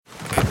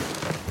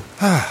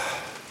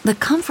The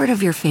comfort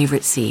of your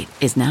favorite seat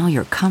is now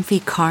your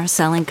comfy car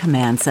selling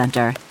command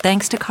center,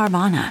 thanks to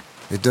Carvana.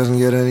 It doesn't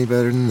get any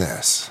better than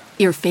this.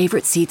 Your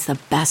favorite seat's the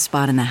best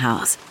spot in the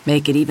house.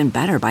 Make it even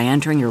better by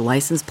entering your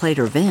license plate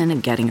or VIN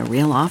and getting a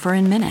real offer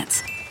in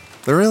minutes.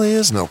 There really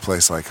is no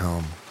place like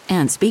home.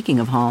 And speaking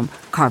of home,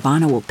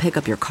 Carvana will pick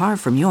up your car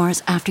from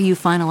yours after you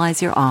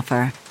finalize your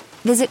offer.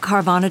 Visit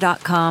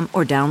Carvana.com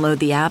or download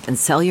the app and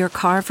sell your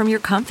car from your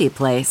comfy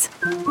place.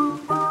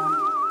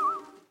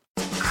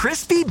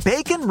 Crispy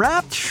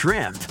bacon-wrapped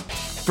shrimp.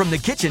 From the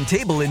kitchen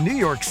table in New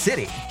York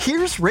City,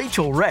 here's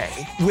Rachel Ray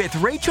with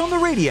Rach on the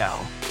Radio.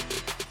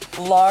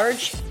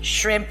 Large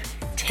shrimp,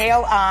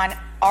 tail on,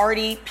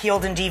 already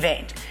peeled and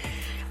deveined.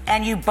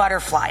 And you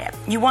butterfly it.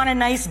 You want a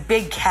nice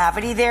big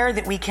cavity there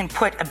that we can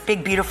put a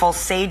big, beautiful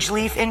sage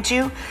leaf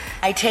into.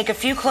 I take a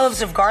few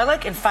cloves of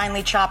garlic and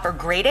finely chop or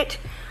grate it,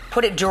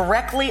 put it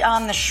directly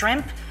on the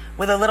shrimp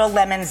with a little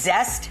lemon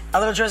zest, a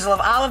little drizzle of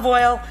olive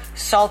oil,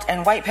 salt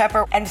and white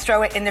pepper, and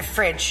throw it in the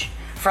fridge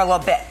for a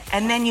little bit.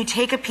 And then you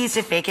take a piece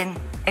of bacon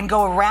and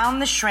go around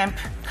the shrimp,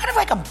 kind of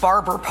like a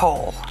barber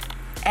pole.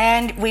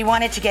 And we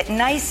want it to get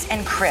nice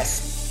and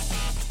crisp.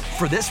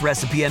 For this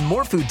recipe and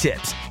more food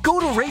tips, go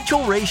to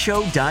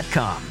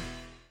RachelRayShow.com.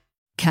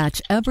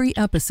 Catch every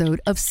episode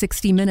of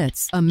 60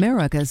 Minutes,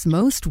 America's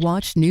most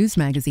watched news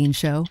magazine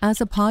show, as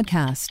a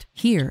podcast.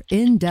 Hear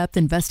in-depth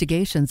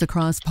investigations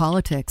across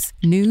politics,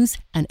 news,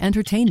 and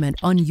entertainment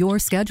on your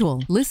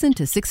schedule. Listen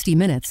to 60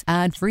 Minutes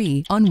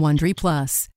ad-free on Wondery Plus.